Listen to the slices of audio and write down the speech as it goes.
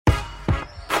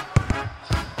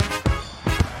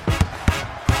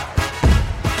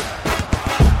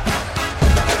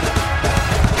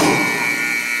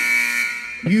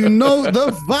You know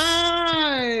the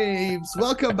vibes.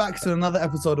 Welcome back to another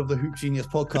episode of the Hoop Genius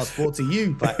podcast, brought to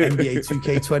you by NBA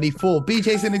 2K24.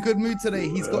 BJ's in a good mood today.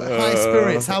 He's got high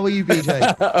spirits. How are you,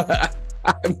 BJ?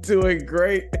 I'm doing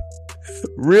great.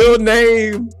 Real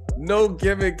name, no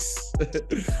gimmicks.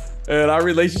 And our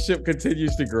relationship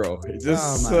continues to grow. You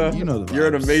know the vibes. You're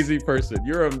an amazing person.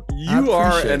 You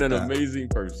are an amazing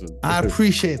person. I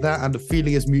appreciate that, and the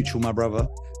feeling is mutual, my brother.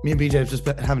 Me and BJ have just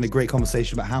been having a great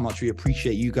conversation about how much we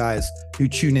appreciate you guys who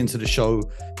tune into the show.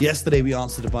 Yesterday, we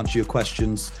answered a bunch of your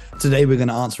questions. Today, we're going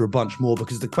to answer a bunch more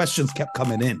because the questions kept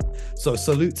coming in. So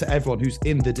salute to everyone who's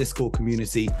in the Discord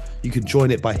community. You can join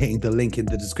it by hitting the link in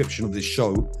the description of this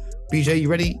show. BJ, you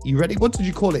ready? What did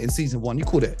you call it in season 1? You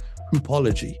called it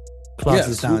Hoopology. Class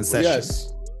is now in session.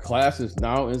 Yes, class is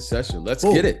now in session. Let's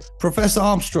get it. Professor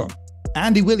Armstrong.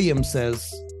 Andy Williams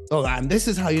says, and this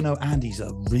is how you know Andy's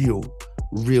a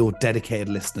real dedicated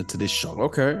listener to this show.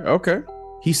 Okay.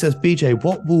 He says, BJ,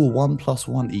 what will 1 +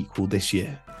 1 equal this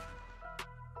year?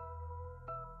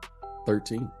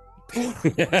 13.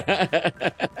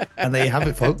 And there you have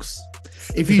it, folks.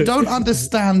 If you don't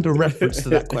understand the reference to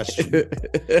that question,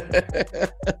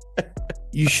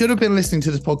 you should have been listening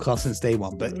to this podcast since day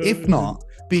one. But if not,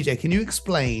 BJ, can you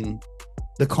explain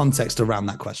the context around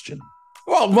that question?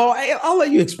 Well, I'll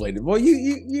let you explain it. Well,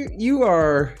 you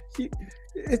are.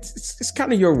 It's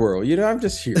kind of your world, you know. I'm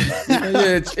just here.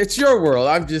 It's your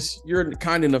world. You're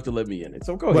kind enough to let me in it.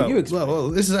 So go ahead. You explain. Well,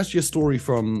 this is actually a story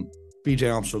from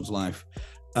BJ Armstrong's life,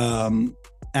 and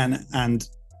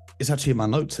it's actually in my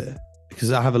notes here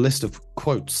because I have a list of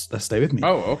quotes that stay with me.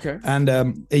 Oh, okay. And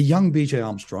a young BJ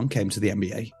Armstrong came to the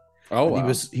NBA. Oh,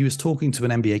 wow. He was talking to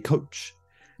an NBA coach.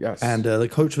 Yes. And the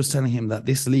coach was telling him that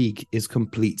this league is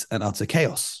complete and utter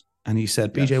chaos. And he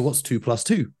said, BJ, what's 2 +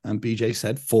 2? And BJ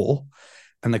said 4.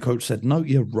 And the coach said, no,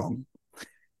 you're wrong.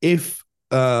 If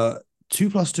 2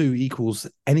 + 2 equals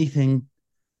anything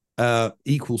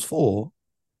equals 4,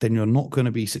 then you're not going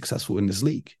to be successful in this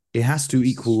league. It has to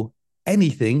equal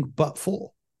anything but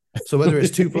 4. So whether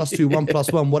it's 2 + 2, 1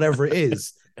 + 1, whatever it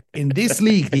is, in this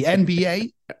league, the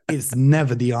NBA is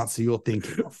never the answer you're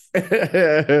thinking of.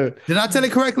 Did I tell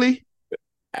it correctly?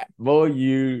 Boy,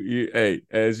 hey,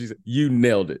 as you said, you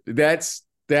nailed it.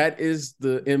 That is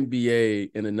the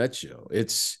NBA in a nutshell.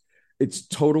 It's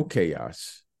total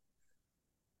chaos.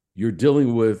 You're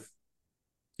dealing with,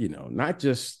 not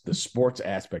just the sports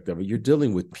aspect of it. You're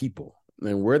dealing with people.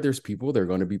 And where there's people, there are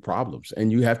going to be problems.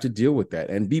 And you have to deal with that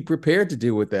and be prepared to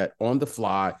deal with that on the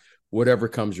fly, whatever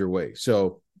comes your way.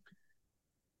 So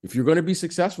if you're going to be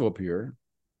successful up here,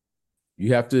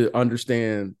 you have to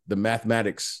understand the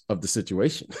mathematics of the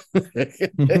situation.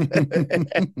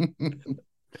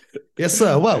 Yes,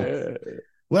 sir.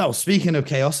 Well, speaking of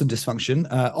chaos and dysfunction,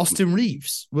 Austin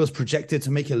Reeves was projected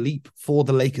to make a leap for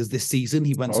the Lakers this season.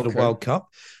 He went to the World Cup.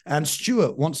 And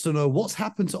Stuart wants to know what's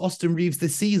happened to Austin Reeves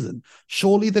this season.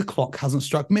 Surely the clock hasn't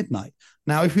struck midnight.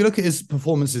 Now, if you look at his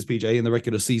performances, BJ, in the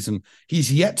regular season,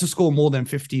 he's yet to score more than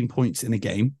 15 points in a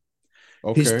game.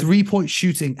 Okay. His 3-point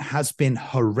shooting has been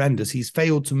horrendous. He's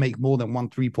failed to make more than 1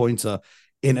 3-pointer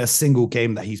in a single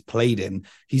game that he's played in.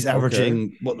 He's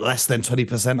averaging less than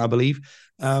 20%, I believe.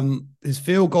 His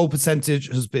field goal percentage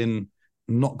has been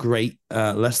not great,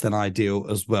 less than ideal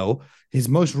as well. His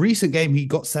most recent game, he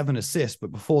got 7 assists,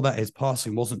 but before that, his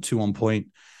passing wasn't 2 on point.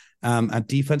 And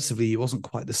defensively, he wasn't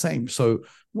quite the same. So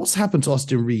what's happened to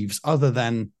Austin Reeves other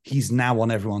than he's now on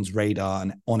everyone's radar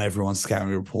and on everyone's scouting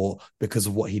report because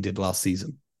of what he did last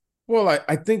season? Well,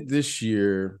 I think this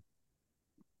year,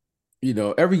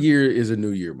 every year is a new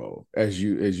year, Mo, as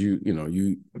you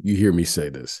hear me say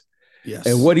this. Yes.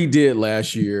 And what he did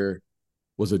last year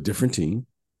was a different team.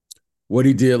 What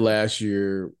he did last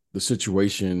year, the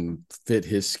situation fit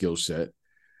his skill set,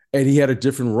 and he had a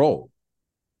different role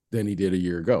than he did a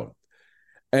year ago.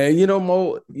 And,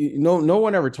 Mo, no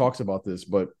one ever talks about this,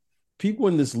 but people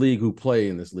in this league who play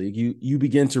in this league, you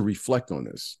begin to reflect on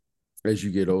this as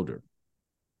you get older.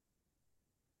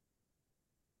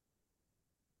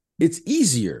 It's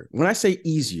easier. When I say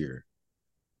easier,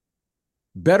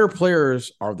 better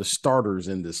players are the starters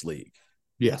in this league.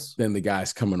 Yes. Than the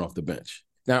guys coming off the bench.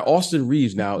 Now, Austin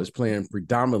Reeves now is playing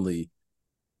predominantly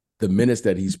the minutes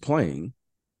that he's playing,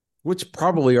 which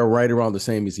probably are right around the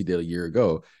same as he did a year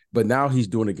ago, but now he's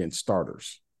doing it against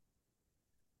starters.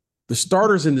 The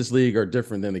starters in this league are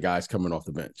different than the guys coming off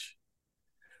the bench.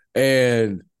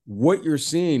 And what you're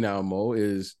seeing now, Mo,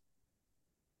 is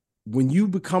when you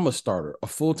become a starter, a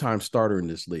full-time starter in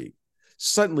this league,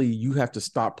 suddenly you have to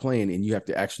stop playing and you have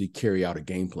to actually carry out a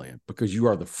game plan because you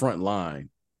are the front line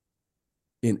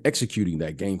in executing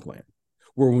that game plan.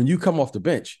 Where when you come off the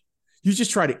bench, you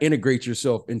just try to integrate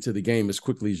yourself into the game as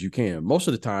quickly as you can. Most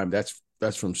of the time, that's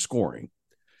from scoring.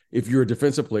 If you're a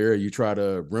defensive player, you try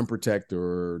to rim protect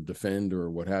or defend or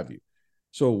what have you.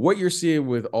 So what you're seeing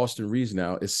with Austin Reeves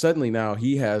now is suddenly now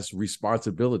he has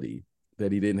responsibility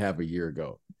that he didn't have a year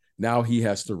ago. Now he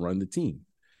has to run the team.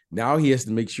 Now he has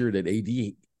to make sure that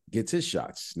AD gets his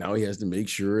shots. Now he has to make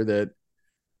sure that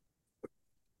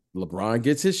LeBron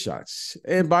gets his shots.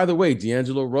 And by the way,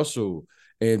 D'Angelo Russell.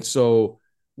 And so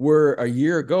where a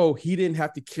year ago, he didn't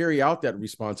have to carry out that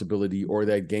responsibility or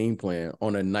that game plan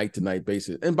on a night-to-night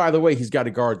basis. And by the way, he's got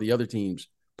to guard the other team's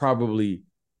probably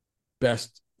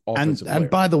best offensive player. And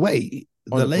by the way,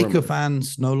 the Laker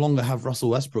fans no longer have Russell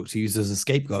Westbrook to use as a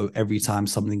scapegoat every time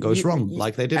something goes wrong,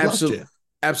 like they did last year.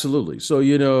 Absolutely. So,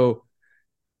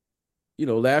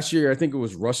 last year, I think it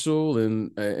was Russell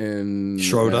and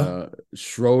Schroeder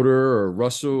or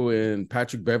Russell and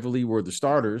Patrick Beverley were the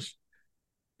starters.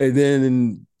 And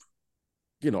then,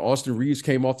 Austin Reeves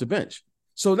came off the bench.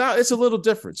 So now it's a little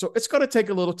different. So it's going to take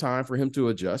a little time for him to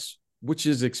adjust, which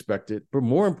is expected. But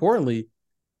more importantly,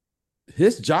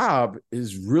 his job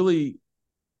is really,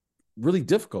 really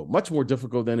difficult, much more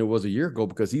difficult than it was a year ago,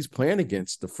 because he's playing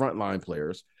against the frontline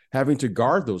players, having to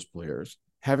guard those players,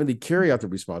 having to carry out the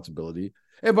responsibility.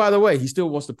 And by the way, he still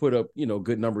wants to put up,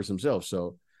 good numbers himself.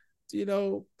 So,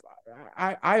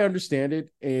 I understand it.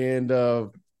 And,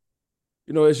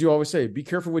 as you always say, be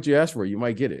careful what you ask for. You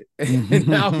might get it. And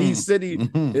now he's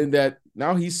sitting in that.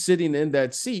 Now he's sitting in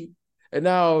that seat, and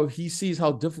now he sees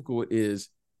how difficult it is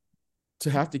to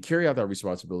have to carry out that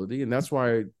responsibility. And that's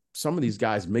why some of these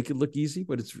guys make it look easy,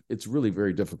 but it's really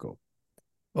very difficult.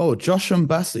 Oh, Josh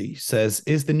Mbassi says,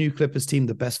 is the new Clippers team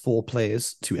the best 4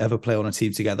 players to ever play on a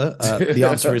team together? The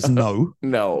answer is no.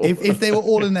 No. If they were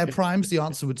all in their primes, the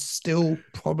answer would still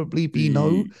probably be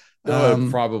no.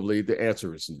 Probably the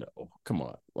answer is no. Come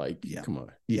on. Come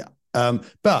on. Yeah.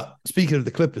 But speaking of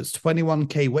the Clippers,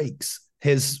 21K Wakes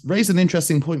has raised an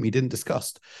interesting point we didn't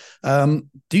discuss. Do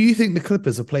you think the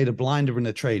Clippers have played a blinder in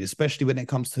the trade, especially when it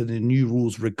comes to the new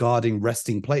rules regarding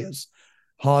resting players?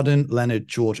 Harden, Leonard,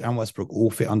 George, and Westbrook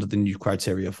all fit under the new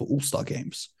criteria for All-Star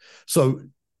games. So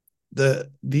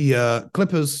the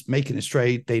Clippers making this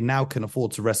trade, they now can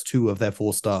afford to rest 2 of their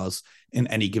 4 stars in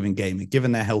any given game. And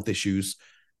given their health issues,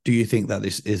 do you think that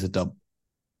this is a dub?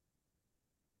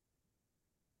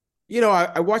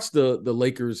 I watched the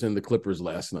Lakers and the Clippers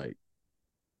last night.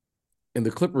 And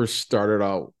the Clippers started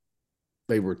out,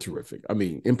 they were terrific. I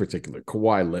mean, in particular,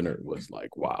 Kawhi Leonard was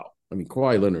like, wow. I mean,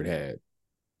 Kawhi Leonard had,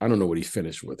 I don't know what he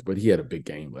finished with, but he had a big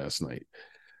game last night.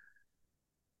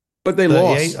 But they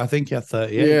lost. I think,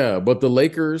 38. Yeah, but the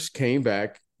Lakers came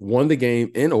back, won the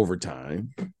game in overtime,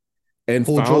 and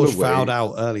Paul George fouled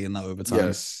out early in that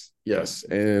overtime. Yes.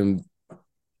 And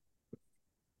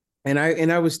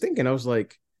I was thinking, I was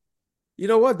like, you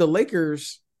know what? The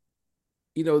Lakers,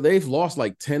 they've lost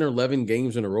like 10 or 11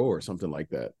 games in a row or something like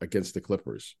that against the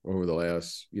Clippers over the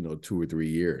last, 2 or 3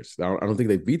 years. I don't think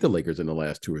they've beat the Lakers in the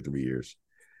last 2 or 3 years.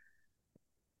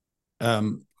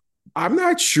 I'm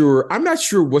not sure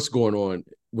what's going on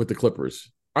with the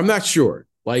Clippers. I'm not sure.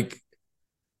 They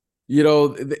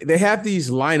have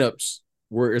these lineups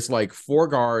where it's like 4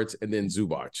 guards and then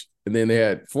Zubac. And then they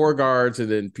had 4 guards and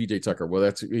then PJ Tucker.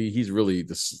 Well, he's really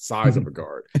the size of a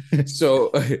guard.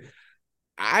 So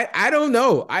I don't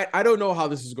know. I don't know how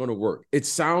this is going to work. It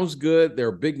sounds good. There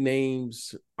are big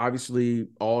names, obviously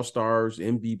all-stars,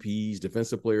 MVPs,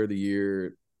 Defensive Player of the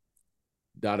Year,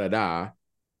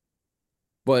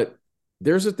 But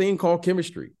there's a thing called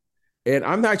chemistry. And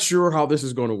I'm not sure how this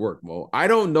is going to work, Mo. I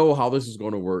don't know how this is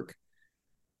going to work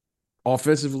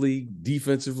offensively,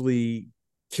 defensively,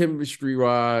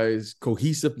 chemistry-wise,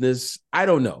 cohesiveness. I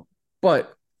don't know.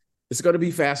 But it's going to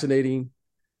be fascinating.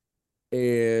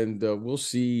 And we'll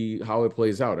see how it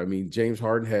plays out. I mean, James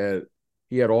Harden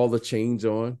had all the chains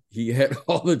on. He had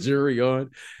all the jewelry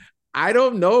on. I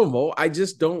don't know, Mo. I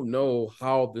just don't know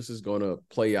how this is going to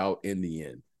play out in the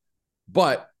end.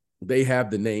 But they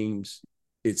have the names.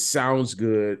 It sounds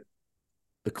good.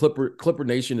 The Clipper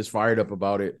Nation is fired up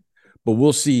about it. But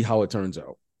we'll see how it turns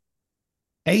out.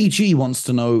 AG wants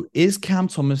to know, is Cam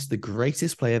Thomas the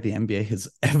greatest player the NBA has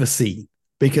ever seen?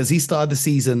 Because he started the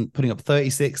season putting up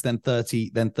 36, then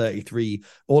 30, then 33,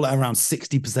 all at around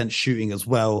 60% shooting as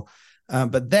well.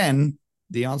 But then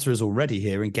the answer is already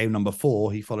here. In game number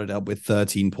 4, he followed up with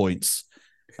 13 points,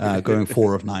 going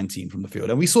 4 of 19 from the field.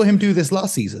 And we saw him do this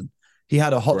last season. He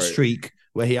had a hot streak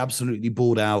where he absolutely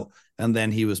balled out, and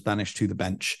then he was banished to the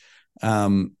bench.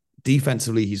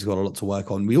 Defensively, he's got a lot to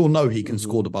work on. We all know he can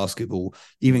score the basketball.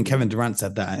 Even Kevin Durant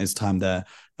said that at his time there.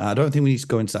 I don't think we need to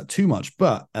go into that too much,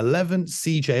 but 11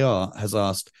 CJR has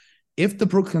asked, If the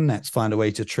Brooklyn Nets find a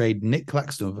way to trade Nick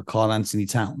Claxton for Karl Anthony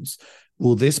Towns,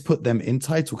 will this put them in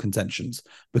title contentions?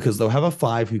 Because they'll have a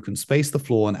 5 who can space the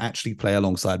floor and actually play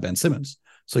alongside Ben Simmons.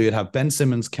 So you'd have Ben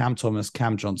Simmons, Cam Thomas,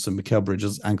 Cam Johnson, Mikal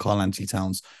Bridges, and Karl Anthony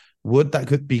Towns. Would that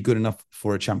could be good enough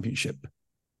for a championship?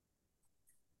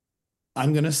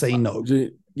 I'm going to say no.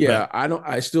 Yeah,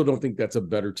 I still don't think that's a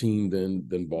better team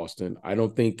than Boston. I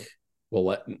don't think,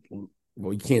 well,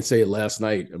 you can't say it last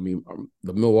night. I mean,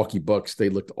 the Milwaukee Bucks, they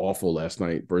looked awful last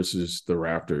night versus the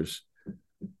Raptors.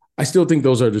 I still think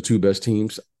those are the 2 best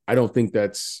teams. I don't think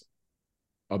that's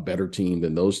a better team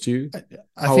than those 2.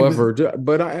 However,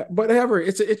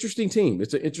 it's an interesting team.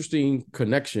 It's an interesting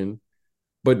connection,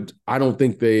 but I don't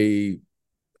think they've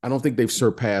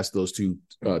surpassed those 2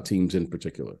 teams in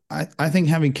particular. I think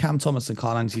having Cam Thomas and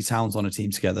Karl Anthony Towns on a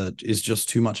team together is just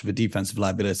too much of a defensive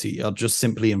liability. I'll just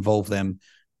simply involve them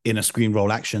in a screen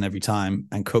roll action every time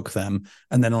and cook them.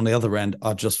 And then on the other end,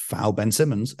 I'll just foul Ben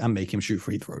Simmons and make him shoot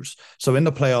free throws. So in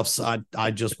the playoffs,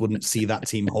 I just wouldn't see that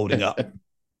team holding up,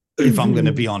 if I'm going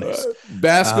to be honest.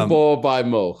 Basketball by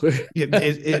Mo.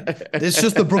 It's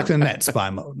just the Brooklyn Nets by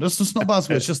Mo. It's just not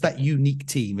basketball. It's just that unique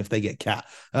team if they get Cat.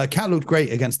 Cat looked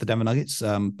great against the Denver Nuggets,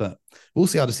 but we'll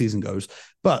see how the season goes.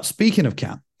 But speaking of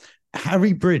Cat,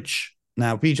 Harry Bridge.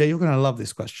 Now, BJ, you're going to love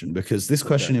this question because this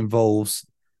question involves...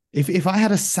 If I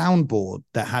had a soundboard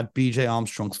that had BJ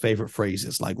Armstrong's favorite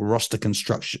phrases like roster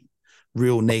construction,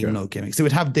 real name, no gimmicks, it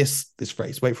would have this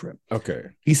phrase. Wait for it. Okay.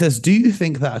 He says, do you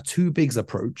think that a 2 bigs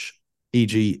approach,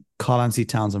 e.g. Karl Anthony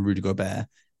Towns and Rudy Gobert,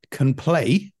 can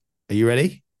play, are you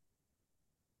ready?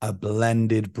 A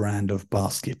blended brand of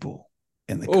basketball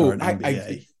in the current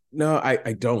NBA?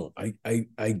 I don't.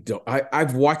 I don't.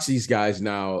 I've watched these guys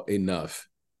now enough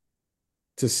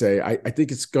to say I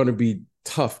think it's going to be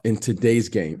tough in today's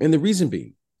game. And the reason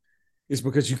being is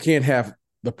because you can't have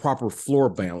the proper floor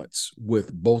balance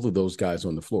with both of those guys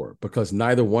on the floor because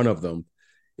neither one of them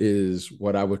is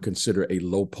what I would consider a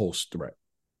low post threat.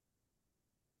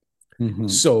 Mm-hmm.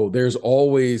 So they're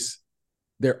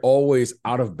always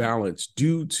out of balance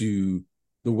due to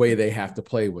the way they have to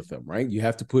play with them, right? You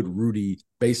have to put Rudy,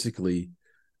 basically,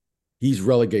 he's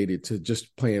relegated to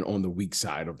just playing on the weak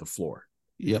side of the floor.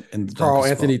 Yep, and Karl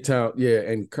Anthony Towns,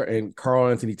 and Karl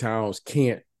Anthony Towns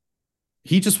can't.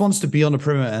 He just wants to be on the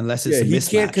perimeter unless it's a mismatch.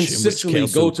 He can't consistently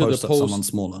go to the post, someone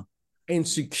smaller, and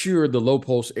secure the low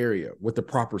post area with the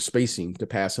proper spacing to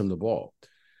pass him the ball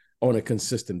on a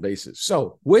consistent basis.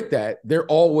 So with that, they're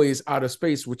always out of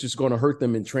space, which is going to hurt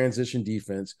them in transition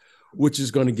defense, which is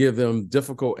going to give them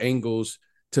difficult angles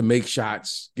to make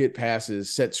shots, get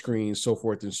passes, set screens, so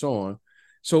forth and so on.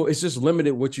 So it's just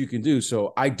limited what you can do.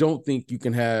 So I don't think you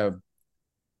can have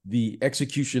the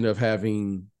execution of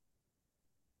having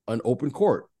an open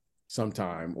court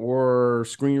sometime or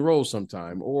screen roll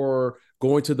sometime or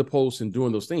going to the post and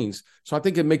doing those things. So I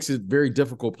think it makes it very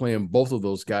difficult playing both of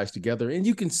those guys together. And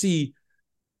you could see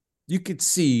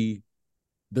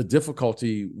the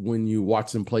difficulty when you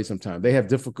watch them play sometime. They have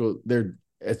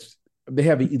they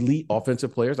have elite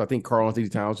offensive players. I think Karl Anthony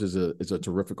Towns is a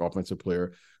terrific offensive player.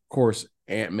 Of course,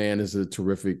 Ant-Man is a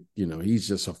terrific, he's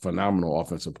just a phenomenal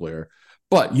offensive player.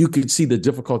 But you could see the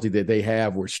difficulty that they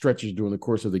have where stretches during the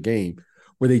course of the game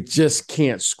where they just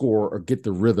can't score or get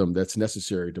the rhythm that's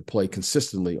necessary to play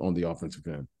consistently on the offensive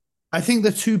end. I think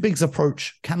the 2 bigs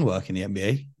approach can work in the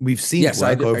NBA. We've seen it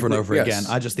work over and over again.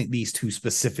 I just think these 2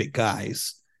 specific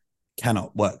guys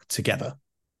cannot work together.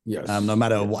 Yes. No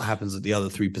matter what happens at the other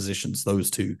 3 positions, those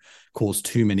 2 cause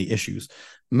too many issues.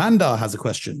 Mandar has a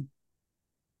question.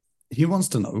 He wants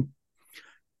to know,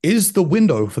 is the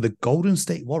window for the Golden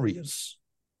State Warriors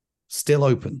still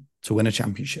open to win a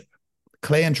championship?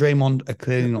 Clay and Draymond are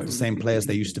clearly not the same players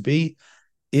they used to be.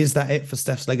 Is that it for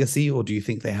Steph's legacy, or do you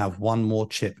think they have one more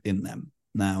chip in them?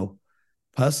 Now,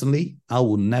 personally, I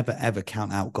will never, ever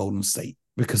count out Golden State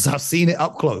because I've seen it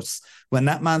up close. When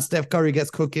that man Steph Curry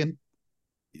gets cooking,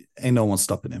 ain't no one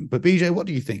stopping him. But BJ, what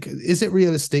do you think? Is it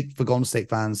realistic for Golden State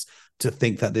fans to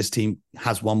think that this team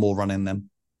has one more run in them?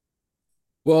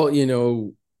 Well,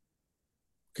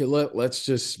 let's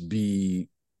just be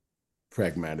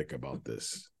pragmatic about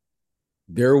this.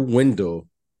 Their window,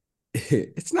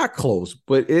 it's not closed,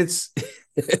 but it's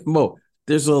Mo.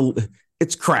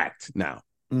 It's cracked now.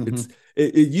 Mm-hmm.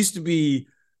 It used to be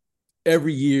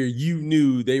every year you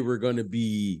knew they were going to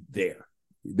be there.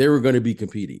 They were going to be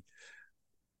competing.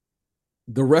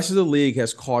 The rest of the league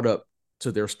has caught up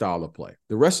to their style of play.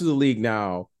 The rest of the league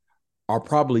now are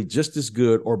probably just as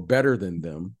good or better than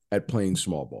them at playing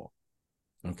small ball.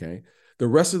 Okay. The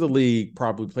rest of the league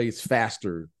probably plays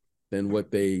faster than what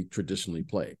they traditionally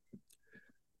play.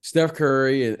 Steph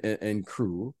Curry and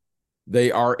crew, They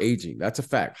are aging. That's a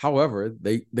fact. However,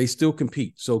 they still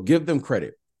compete. So give them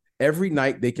credit. Every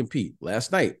night they compete.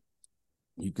 Last night,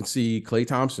 you can see Klay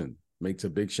Thompson makes a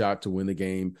big shot to win the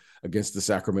game against the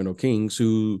Sacramento Kings,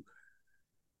 who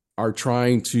are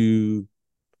trying to,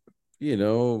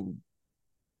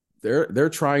 they're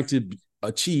trying to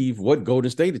achieve what Golden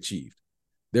State achieved.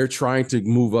 They're trying to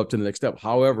move up to the next step.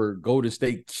 However, Golden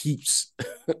State keeps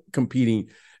competing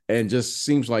and just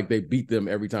seems like they beat them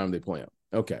every time they play them.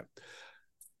 Okay.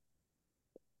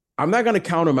 I'm not going to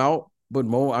count them out, but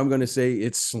Mo, I'm going to say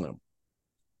it's slim.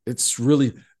 It's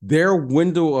really, their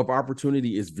window of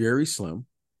opportunity is very slim,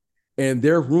 and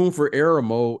their room for error,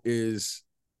 Mo, is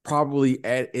probably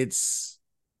at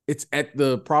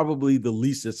probably the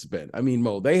least it's been. I mean,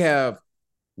 Mo, they have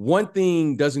one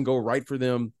thing doesn't go right for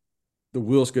them, the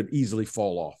wheels could easily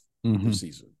fall off the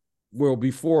season. Well,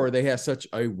 before they had such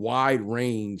a wide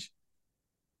range,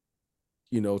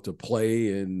 to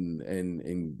play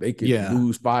and they could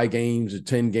lose 5 games or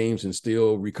 10 games and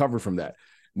still recover from that.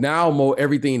 Now, Mo,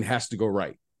 everything has to go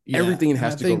right. Yeah, everything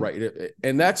has to go right.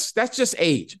 And that's just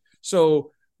age.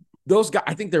 So those guys,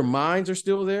 I think their minds are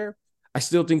still there. I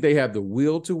still think they have the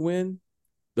will to win,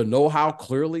 the know-how,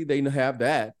 clearly they have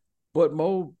that. But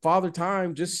Mo, Father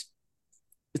Time,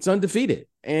 it's undefeated.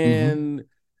 And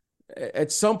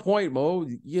at some point, Mo,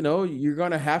 you're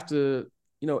going to have to,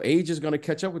 age is going to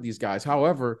catch up with these guys.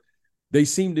 However, they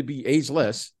seem to be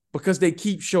ageless because they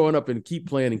keep showing up and keep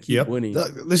playing and keep winning.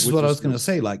 This is what I was going to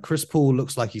say. Like, Chris Paul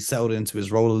looks like he's settled into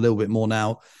his role a little bit more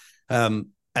now. And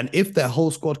if their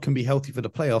whole squad can be healthy for the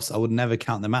playoffs, I would never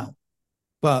count them out.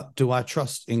 But do I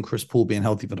trust in Chris Paul being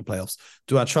healthy for the playoffs?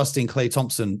 Do I trust in Klay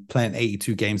Thompson playing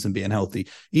 82 games and being healthy?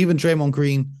 Even Draymond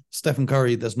Green, Stephen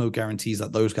Curry, there's no guarantees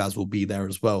that those guys will be there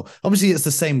as well. Obviously, it's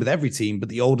the same with every team, but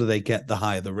the older they get, the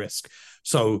higher the risk.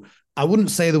 So I wouldn't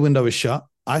say the window is shut.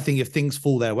 I think if things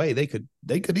fall their way, they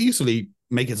could easily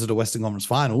make it to the Western Conference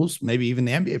Finals, maybe even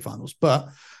the NBA Finals. But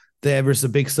there is a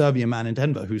big Serbian man in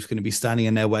Denver who's going to be standing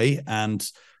in their way. And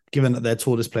given that their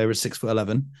tallest player is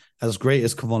 6'11", as great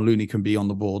as Kevon Looney can be on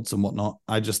the boards and whatnot,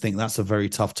 I just think that's a very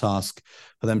tough task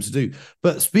for them to do.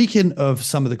 But speaking of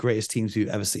some of the greatest teams we've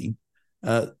ever seen,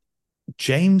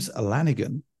 James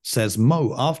Lanigan says,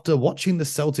 Mo, after watching the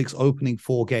Celtics opening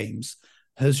 4 games,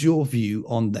 has your view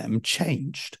on them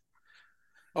changed?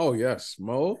 Oh, yes,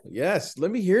 Mo. Yes.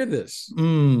 Let me hear this.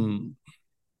 Now,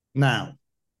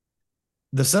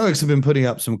 the Celtics have been putting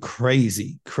up some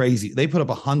crazy. They put up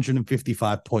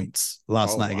 155 points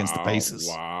last night against the Pacers.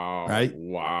 Wow. Right?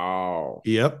 Wow.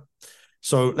 Yep.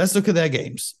 So let's look at their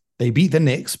games. They beat the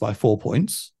Knicks by 4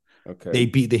 points. Okay. They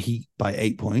beat the Heat by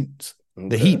 8 points. Okay.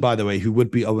 The Heat, by the way, who would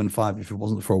be 0-5 if it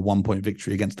wasn't for a 1-point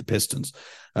victory against the Pistons.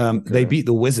 They beat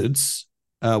the Wizards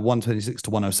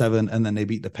 126-107, and then they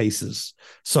beat the Pacers.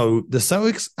 So the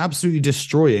Celtics absolutely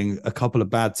destroying a couple of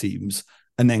bad teams,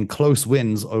 and then close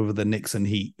wins over the Knicks and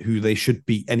Heat, who they should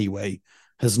beat anyway,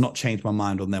 has not changed my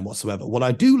mind on them whatsoever. What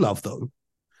I do love, though,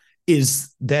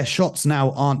 is their shots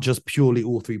now aren't just purely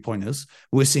all 3-pointers.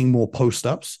 We're seeing more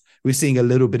post-ups. We're seeing a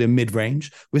little bit of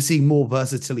mid-range. We're seeing more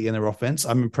versatility in their offense.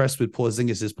 I'm impressed with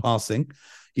Porzingis' passing.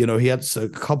 He had a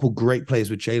couple great plays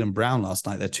with Jaylen Brown last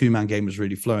night. Their 2-man game was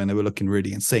really flowing. They were looking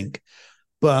really in sync.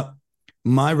 But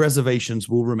my reservations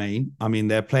will remain. I mean,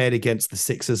 they're playing against the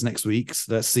Sixers next week.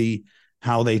 So let's see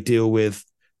how they deal with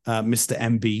Mr.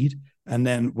 Embiid. And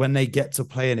then when they get to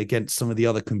playing against some of the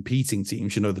other competing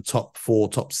teams, the top 4,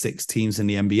 top 6 teams in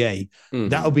the NBA,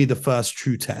 that'll be the first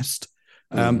true test.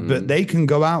 But they can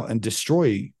go out and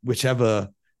destroy whichever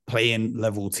play-in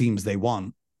level teams they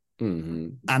want.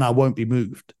 And I won't be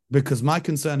moved, because my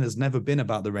concern has never been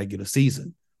about the regular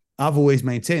season. I've always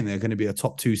maintained they're going to be a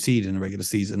top 2 seed in the regular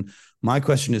season. My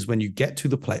question is, when you get to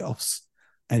the playoffs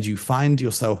and you find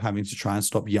yourself having to try and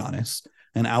stop Giannis,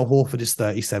 and Al Horford is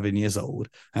 37 years old,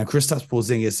 and Kristaps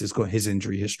Porzingis has got his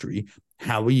injury history,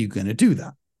 how are you going to do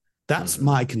that? That's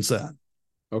my concern.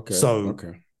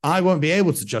 Okay. I won't be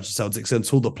able to judge the Celtics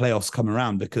until the playoffs come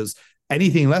around, because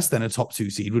anything less than a top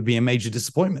 2 seed would be a major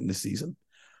disappointment this season.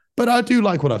 But I do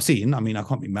like what I've seen. I mean, I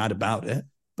can't be mad about it.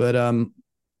 But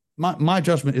my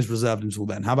judgment is reserved until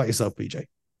then. How about yourself, PJ?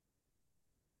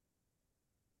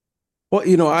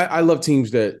 Well, I love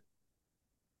teams that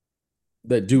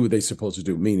do what they're supposed to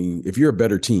do. Meaning, if you're a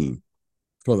better team,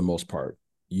 for the most part,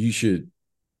 you should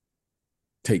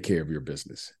take care of your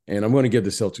business. And I'm going to give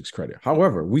the Celtics credit.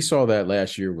 However, we saw that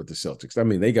last year with the Celtics. I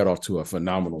mean, they got off to a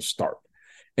phenomenal start.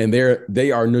 And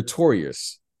they are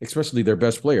notorious, especially their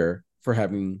best player,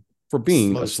 for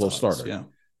being a slow starter.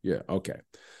 Yeah. Okay.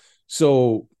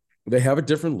 So they have a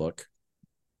different look.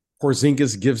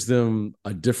 Porzingis gives them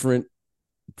a different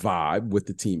vibe with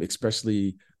the team,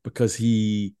 especially because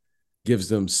he gives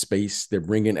them space. They're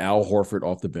bringing Al Horford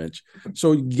off the bench.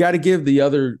 So you got to give the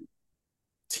other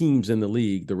teams in the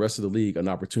league, the rest of the league, an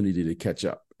opportunity to catch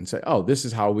up and say, oh, this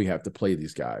is how we have to play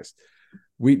these guys.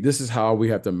 This is how we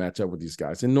have to match up with these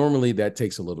guys. And normally that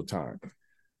takes a little time.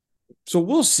 So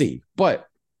we'll see. But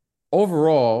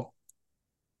overall,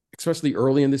 especially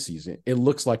early in the season, it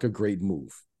looks like a great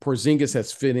move. Porzingis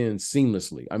has fit in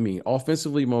seamlessly. I mean,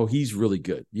 offensively, Mo, he's really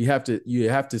good. You have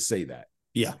to say that.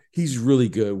 Yeah. He's really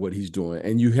good what he's doing.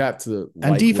 And you have to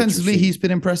And defensively, he's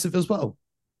been impressive as well.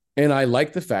 And I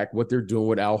like the fact what they're doing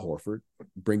with Al Horford,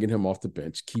 bringing him off the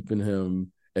bench, keeping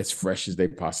him as fresh as they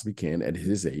possibly can at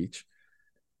his age.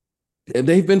 And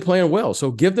they've been playing well.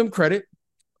 So give them credit.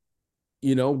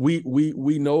 You know, we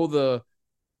know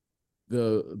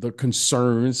the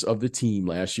concerns of the team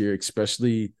last year,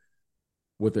 especially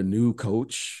with a new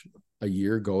coach a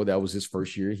year ago. That was his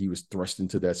first year. He was thrust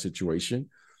into that situation.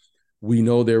 We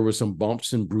know there were some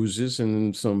bumps and bruises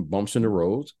and some bumps in the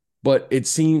road, but it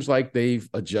seems like they've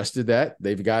adjusted that.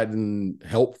 They've gotten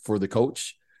help for the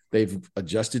coach. They've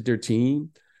adjusted their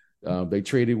team. They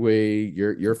traded away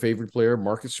your favorite player,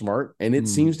 Marcus Smart, and it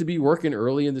seems to be working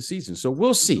early in the season. So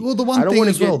we'll see. Well, the one thing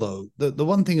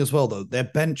as well, though, their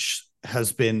bench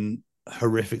has been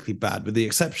horrifically bad, with the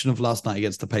exception of last night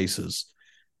against the Pacers.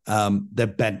 Their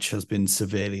bench has been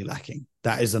severely lacking.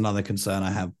 That is another concern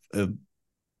I have of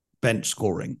bench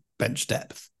scoring, bench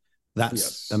depth.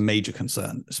 That's a major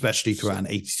concern, especially throughout an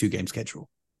 82-game schedule.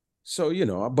 So, you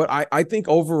know, but I think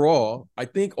overall,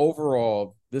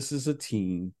 this is a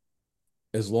team,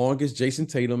 as long as Jason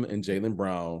Tatum and Jaylen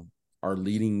Brown are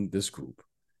leading this group,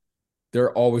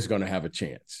 they're always going to have a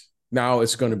chance. Now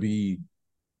it's going to be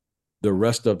the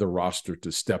rest of the roster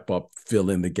to step up, fill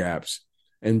in the gaps,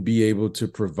 and be able to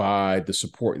provide the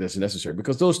support that's necessary.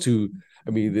 Because those two,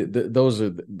 I mean,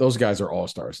 those guys are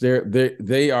all-stars.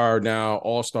 They are now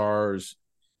all-stars.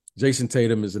 Jason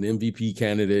Tatum is an MVP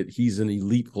candidate. He's an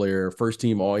elite player,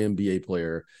 first-team All-NBA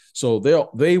player. So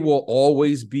they will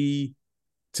always be,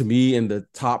 to me, in the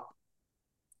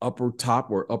upper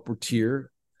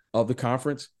tier of the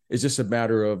conference. It's just a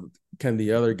matter of, can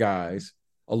the other guys,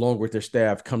 along with their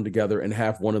staff, come together and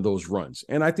have one of those runs?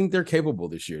 And I think they're capable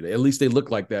this year. At least they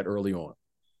look like that early on.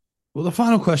 Well, the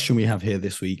final question we have here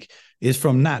this week is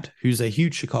from Nat, who's a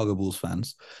huge Chicago Bulls fan,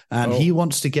 and he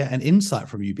wants to get an insight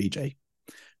from you, BJ,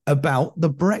 about the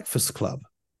Breakfast Club.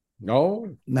 Now,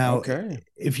 okay.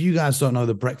 If you guys don't know,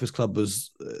 the Breakfast Club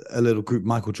was a little group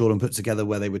Michael Jordan put together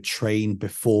where they would train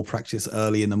before practice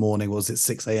early in the morning. Was it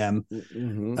 6 a.m.?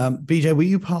 Mm-hmm. BJ, were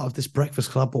you part of this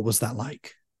Breakfast Club? What was that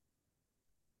like?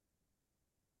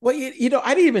 Well, you know,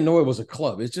 I didn't even know it was a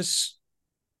club. It's just,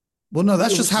 well, no,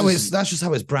 that's just how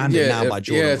it's branded now by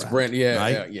Jordan. Yeah, it's branded.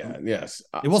 Right? Yes.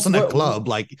 It wasn't a club,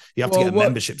 like you have to get a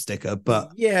membership sticker,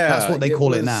 but that's what they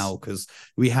call it now, because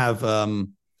we had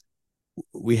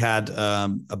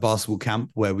a basketball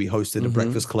camp where we hosted a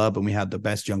Breakfast Club, and we had the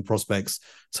best young prospects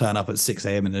turn up at 6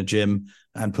 a.m. in the gym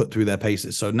and put through their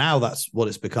paces. So now that's what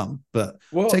it's become. But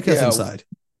take us inside.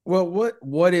 Well,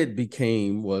 what it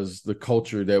became was the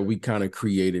culture that we kind of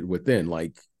created within.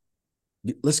 Like,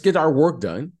 let's get our work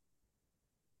done.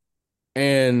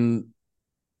 And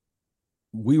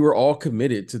we were all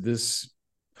committed to this.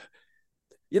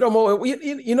 You know, Mo,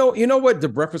 you know what the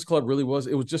Breakfast Club really was?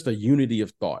 It was just a unity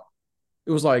of thought.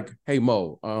 It was like, hey,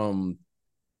 Mo,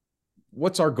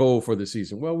 what's our goal for the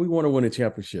season? Well, we want to win a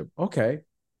championship. Okay.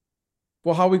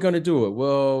 Well, how are we going to do it?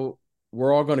 Well,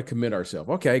 we're all going to commit ourselves.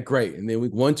 Okay, great. And then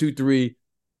 1, 2, 3,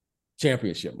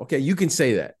 championship. Okay, you can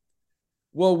say that.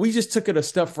 Well, we just took it a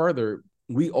step further.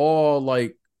 We all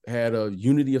had a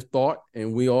unity of thought,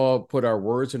 and we all put our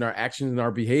words and our actions and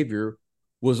our behavior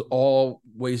was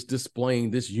always displaying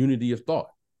this unity of thought.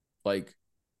 Like,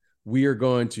 we are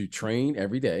going to train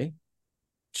every day.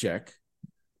 Check.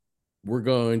 We're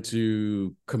going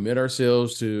to commit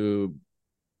ourselves to,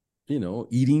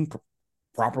 eating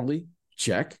properly.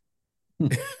 Check.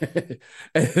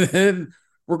 And then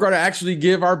we're going to actually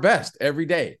give our best every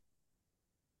day.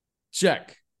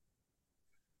 Check.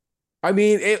 I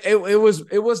mean,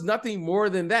 it was nothing more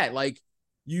than that. Like,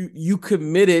 you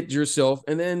committed yourself,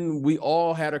 and then we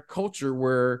all had a culture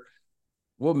where,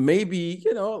 well, maybe,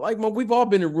 we've all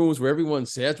been in rooms where everyone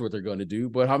says what they're going to do,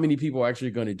 but how many people are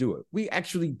actually going to do it? We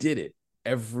actually did it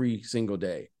every single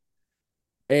day.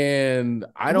 And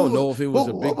I don't know if it was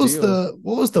a big deal.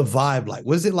 What was the vibe like?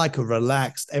 Was it like a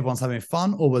relaxed, everyone's having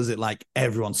fun, or was it like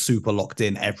everyone's super locked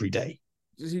in every day?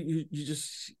 You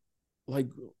just like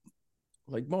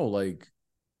Mo, like,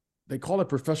 they call it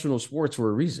professional sports for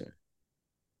a reason.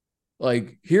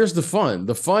 Like, here's the fun.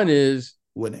 The fun is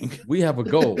winning. We have a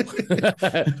goal.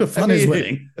 Fun is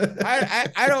winning.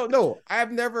 I don't know.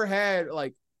 I've never had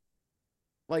like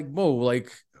Mo,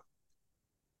 like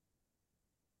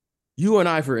you and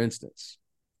I, for instance.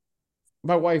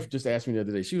 My wife just asked me the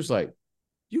other day. She was like,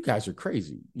 "You guys are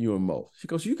crazy, you and Mo." She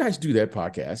goes, "You guys do that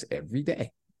podcast every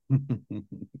day."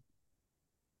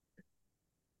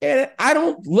 And I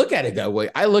don't look at it that way.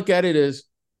 I look at it as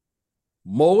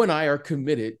Mo and I are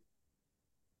committed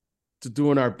to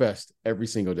doing our best every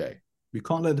single day. We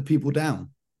can't let the people down.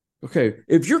 Okay.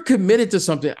 If you're committed to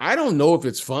something, I don't know if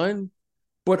it's fun,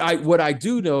 but what I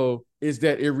do know is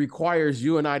that it requires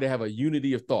you and I to have a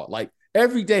unity of thought. Like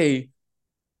every day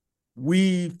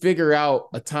we figure out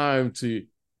a time to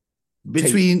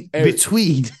between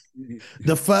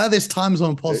the furthest time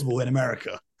zone possible in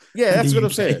America. Yeah, that's what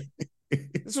I'm saying.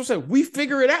 That's what I'm saying. We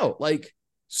figure it out. Like,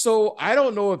 so I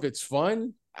don't know if it's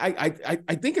fun. I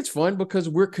think it's fun because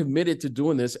we're committed to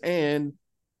doing this and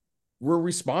we're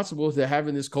responsible to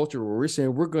having this culture where we're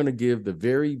saying we're going to give the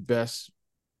very best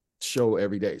show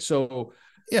every day. So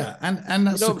yeah, and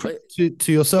that's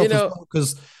to yourself as well,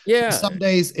 because some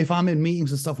days if I'm in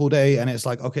meetings and stuff all day and it's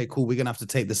like, okay, cool, we're gonna have to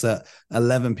tape this at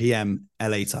 11 p.m.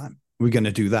 LA time. We're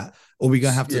gonna do that, or we're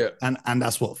gonna have to, and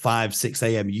that's what 5-6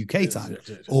 a.m. UK time,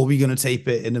 or we're gonna tape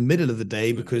it in the middle of the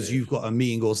day because you've got a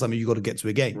meeting or something you got to get to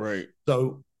a game. Right.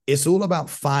 So it's all about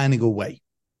finding a way.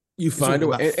 You find a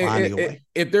way.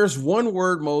 If there's one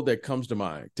word, Mo, that comes to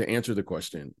mind to answer the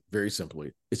question very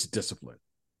simply, it's discipline.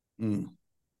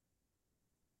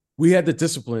 We had the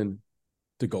discipline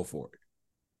to go for it.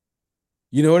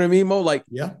 You know what I mean, Mo? Like,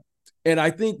 yeah. And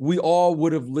I think we all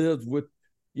would have lived with,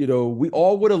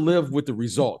 the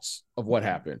results of what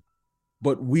happened.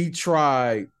 But we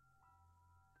tried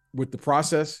with the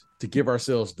process to give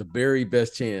ourselves the very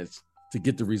best chance to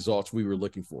get the results we were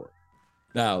looking for.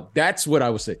 Now, that's what I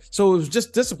would say. So it was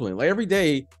just discipline. Like every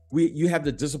day, you have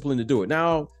the discipline to do it.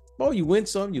 Now, Mo, you win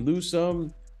some, you lose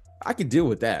some. I could deal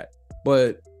with that.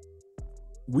 But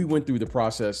we went through the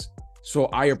process. So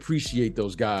I appreciate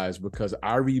those guys because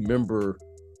I remember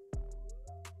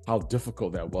how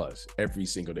difficult that was every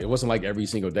single day. It wasn't like every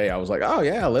single day I was like, oh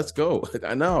yeah, let's go.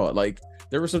 I know, like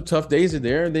there were some tough days in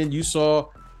there. And then you saw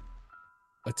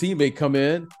a teammate come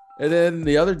in and then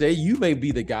the other day you may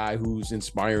be the guy who's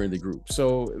inspiring the group.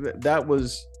 So that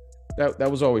was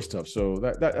always tough. So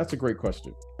that's a great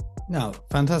question. No,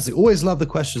 fantastic. Always love the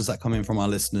questions that come in from our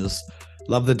listeners.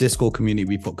 Love the Discord community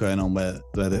we've got going on where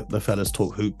the fellas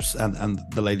talk hoops and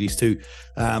the ladies too,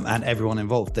 and everyone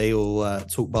involved. They all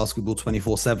talk basketball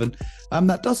 24/7.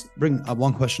 That does bring up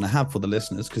one question I have for the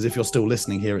listeners, because if you're still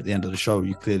listening here at the end of the show,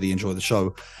 you clearly enjoy the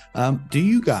show. Do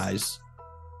you guys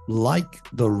like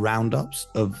the roundups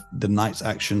of the night's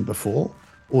action before,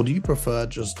 or do you prefer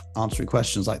just answering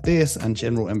questions like this and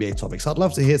general NBA topics? I'd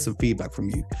love to hear some feedback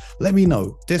from you. Let me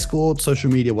know. Discord,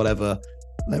 social media, whatever.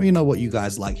 Let me know what you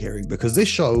guys like hearing, because this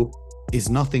show is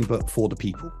nothing but for the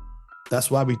people. That's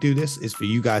why we do this, is for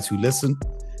you guys who listen,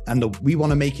 and we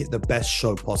want to make it the best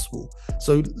show possible.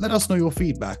 So let us know your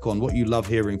feedback on what you love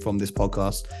hearing from this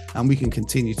podcast, and we can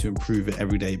continue to improve it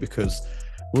every day, because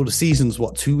well, the season's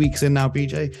 2 weeks in now,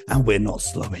 BJ, and we're not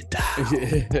slowing down.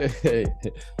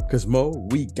 Because Mo,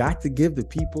 we got to give the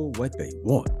people what they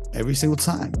want every single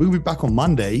time. We'll be back on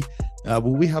Monday.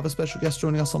 Will we have a special guest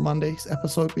joining us on Monday's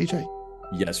episode, BJ?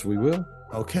 Yes, we will.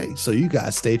 Okay, so you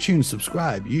guys stay tuned,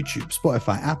 subscribe, YouTube,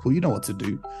 Spotify, Apple, you know what to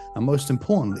do. And most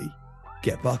importantly,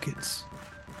 get buckets.